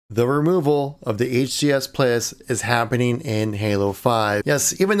The removal of the HCS playlist is happening in Halo 5.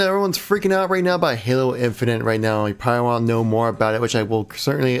 Yes, even though everyone's freaking out right now about Halo Infinite right now, you probably want to know more about it, which I will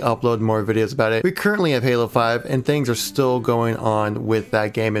certainly upload more videos about it. We currently have Halo 5 and things are still going on with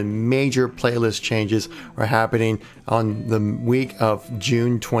that game, and major playlist changes are happening on the week of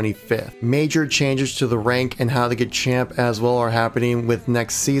June 25th. Major changes to the rank and how to get champ as well are happening with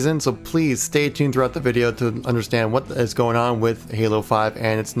next season, so please stay tuned throughout the video to understand what is going on with Halo 5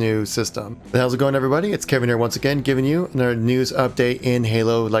 and its new system. How's it going, everybody? It's Kevin here once again, giving you another news update in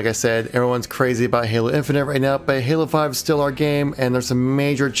Halo. Like I said, everyone's crazy about Halo Infinite right now, but Halo 5 is still our game, and there's some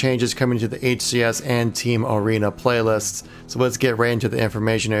major changes coming to the HCS and Team Arena playlists. So let's get right into the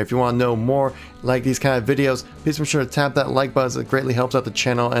information here. If you want to know more like these kind of videos, please make sure to tap that like button. It greatly helps out the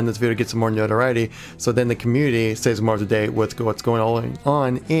channel and this video gets some more notoriety, so then the community stays more up to date with what's going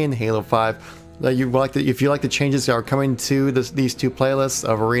on in Halo 5. If you like the changes that are coming to these two playlists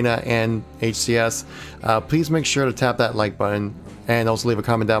of Arena and HCS, please make sure to tap that like button and also leave a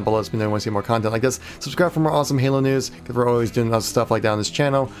comment down below if you want to see more content like this. Subscribe for more awesome Halo news, because we're always doing other stuff like that on this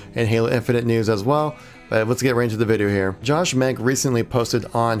channel, and Halo Infinite news as well. But let's get right into the video here. Josh Menk recently posted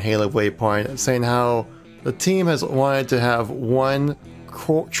on Halo Waypoint saying how the team has wanted to have one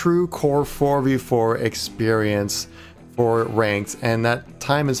true core 4v4 experience for ranked, and that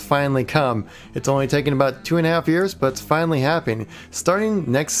time has finally come. It's only taken about 2.5 years, but it's finally happening. Starting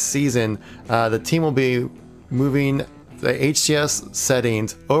next season, the team will be moving the HCS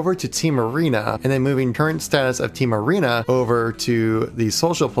settings over to Team Arena, and then moving current status of Team Arena over to the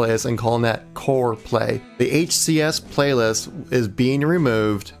social playlist and calling that core play. The HCS playlist is being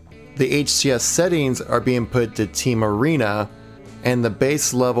removed, the HCS settings are being put to Team Arena, and the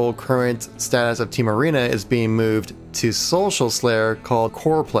base level current status of Team Arena is being moved to Social Slayer called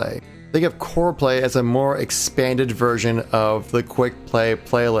Core Play. Think of Core Play as a more expanded version of the Quick Play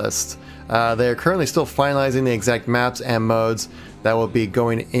playlist. They are currently still finalizing the exact maps and modes that will be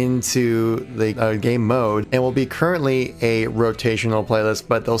going into the game mode, and will be currently a rotational playlist,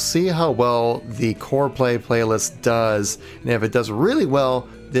 but they'll see how well the Core Play playlist does, and if it does really well,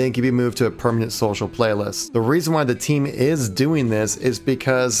 then it can be moved to a permanent social playlist. The reason why the team is doing this is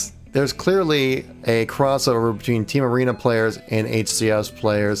because there's clearly a crossover between Team Arena players and HCS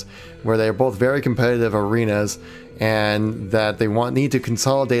players, where they're both very competitive arenas, and that they need to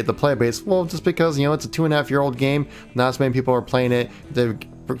consolidate the player base. Well, just because, you know, it's a 2.5-year-old game, not as many people are playing it. To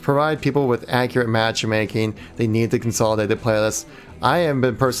provide people with accurate matchmaking, they need to consolidate the playlist. I have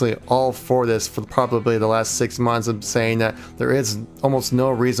been personally all for this for probably the last 6 months of saying that there is almost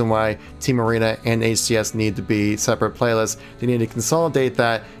no reason why Team Arena and HCS need to be separate playlists. They need to consolidate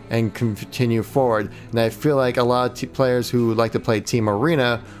that and continue forward. And I feel like a lot of players who like to play Team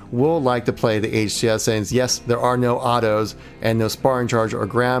Arena will like to play the HCS settings. Yes, there are no autos and no Spartan Charge or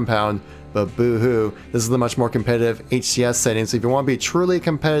Ground Pound, but boo-hoo, this is the much more competitive HCS settings. So if you want to be truly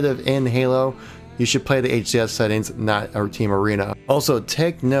competitive in Halo, you should play the HCS settings, not our Team Arena. Also,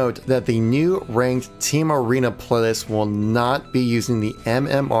 take note that the new ranked Team Arena playlist will not be using the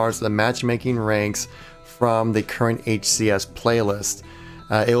MMRs, the matchmaking ranks, from the current HCS playlist.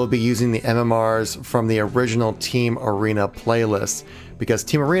 It will be using the MMRs from the original Team Arena playlist, because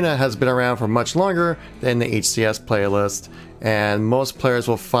Team Arena has been around for much longer than the HCS playlist, and most players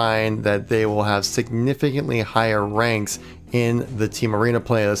will find that they will have significantly higher ranks in the Team Arena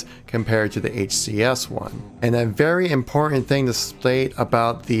playlist compared to the HCS one. And a very important thing to state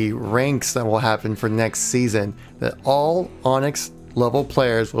about the ranks that will happen for next season, that all Onyx level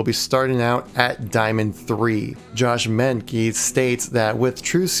players will be starting out at Diamond 3. Josh Menke states that with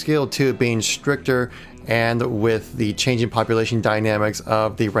True Skill 2 being stricter, and with the changing population dynamics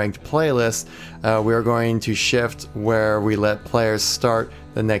of the ranked playlist, we are going to shift where we let players start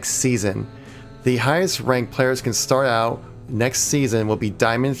the next season. The highest ranked players can start out next season will be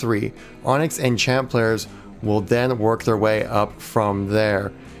Diamond 3. Onyx and Champ players will then work their way up from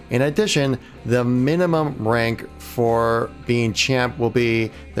there. In addition, the minimum rank for being Champ will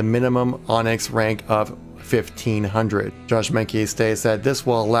be the minimum Onyx rank of 1500. Josh Menke states that this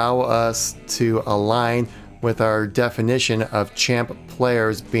will allow us to align with our definition of Champ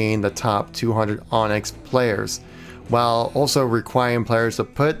players being the top 200 Onyx players, while also requiring players to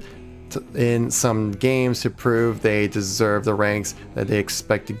put in some games to prove they deserve the ranks that they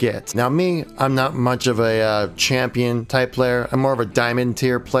expect to get. Now me, I'm not much of a champion type player. I'm more of a diamond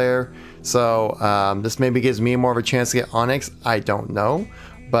tier player, so this maybe gives me more of a chance to get Onyx. I don't know,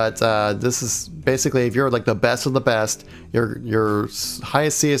 but this is basically, if you're like the best of the best, your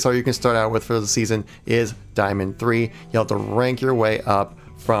highest CSR you can start out with for the season is Diamond 3. You have to rank your way up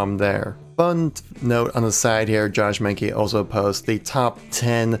from there. Fun note on the side here, Josh Menke also posts the top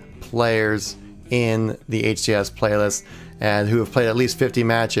 10 players in the HCS playlist and who have played at least 50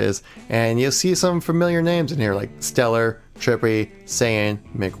 matches, and you'll see some familiar names in here like Stellar, Trippy, Saiyan,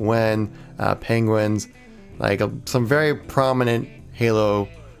 McWen, Penguins, like some very prominent Halo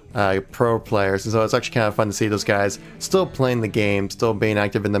pro players. And so it's actually kind of fun to see those guys still playing the game, still being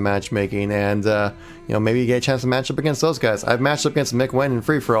active in the matchmaking, and you know, maybe you get a chance to match up against those guys. I've matched up against McWen in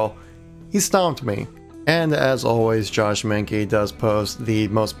free-for-all. He stomped me. And as always, Josh Menke does post the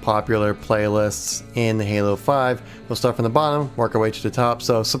most popular playlists in Halo 5. We'll start from the bottom, work our way to the top.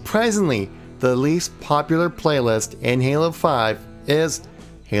 So surprisingly, the least popular playlist in Halo 5 is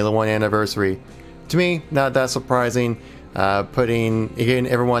Halo 1 Anniversary. To me, not that surprising. Putting again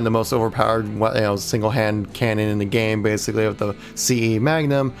everyone the most overpowered, single-hand cannon in the game, basically with the CE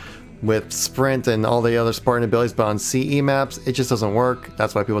Magnum, with Sprint and all the other Spartan abilities, but on CE maps, it just doesn't work.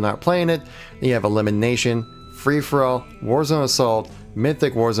 That's why people are not playing it. Then you have Elimination, Free-for-all, Warzone Assault,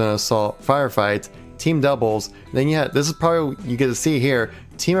 Mythic Warzone Assault, Firefight, Team Doubles. Then you have, this is probably what you get to see here,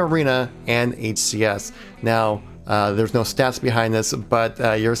 Team Arena and HCS. Now, there's no stats behind this, but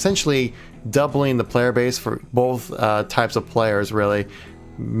you're essentially doubling the player base for both types of players, really.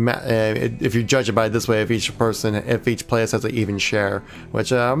 If you judge it by this way, if each place has an even share,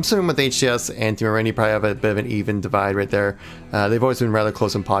 which I'm assuming with HCS and Team Arena, you probably have a bit of an even divide right there. They've always been rather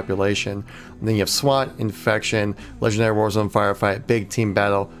close in population. And then you have SWAT, Infection, Legendary Warzone Firefight, Big Team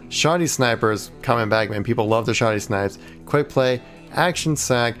Battle, Shoddy Snipers coming back, man. People love their Shoddy Snipes. Quick Play, Action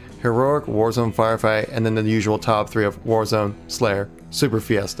Sack, Heroic, Warzone Firefight, and then the usual top 3 of Warzone, Slayer, Super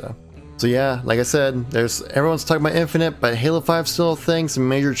Fiesta. So yeah, like I said, everyone's talking about Infinite, but Halo 5 still a thing, some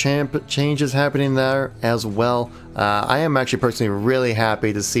major changes happening there as well. I am actually personally really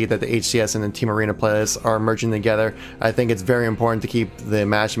happy to see that the HCS and the Team Arena playlists are merging together. I think it's very important to keep the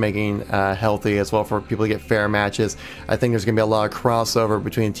matchmaking healthy as well for people to get fair matches. I think there's going to be a lot of crossover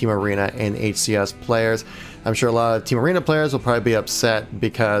between Team Arena and HCS players. I'm sure a lot of Team Arena players will probably be upset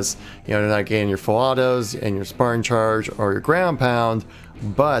because, you know, they're not getting your full autos and your Spartan Charge or your Ground Pound,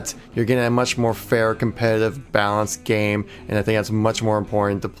 but you're getting a much more fair, competitive, balanced game, and I think that's much more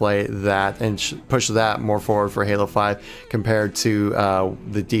important to play that and push that more forward for Halo 5 compared to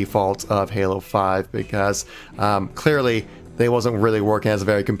the default of Halo 5, because clearly they wasn't really working as a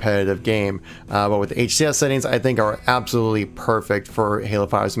very competitive game, but with the HCS settings, I think are absolutely perfect for Halo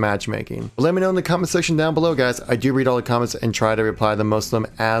 5's matchmaking. Let me know in the comment section down below, guys. I do read all the comments and try to reply to most of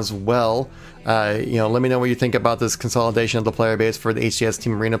them as well. You know, let me know what you think about this consolidation of the player base for the HCS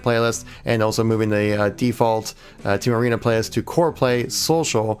Team Arena playlist, and also moving the default Team Arena playlist to Core Play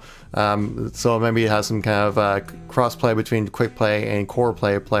Social. So maybe it has some kind of cross play between Quick Play and Core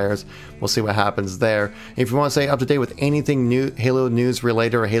Play players. We'll see what happens there. If you want to stay up to date with anything new Halo news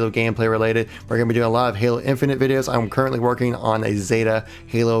related or Halo gameplay related, we're going to be doing a lot of Halo Infinite videos. I'm currently working on a Zeta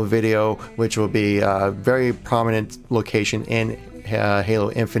Halo video, which will be a very prominent location in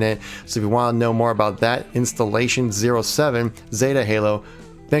Halo Infinite. So if you want to know more about that installation 07 Zeta Halo,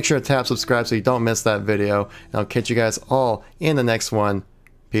 make sure to tap subscribe so you don't miss that video. And I'll catch you guys all in the next one.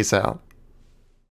 Peace out.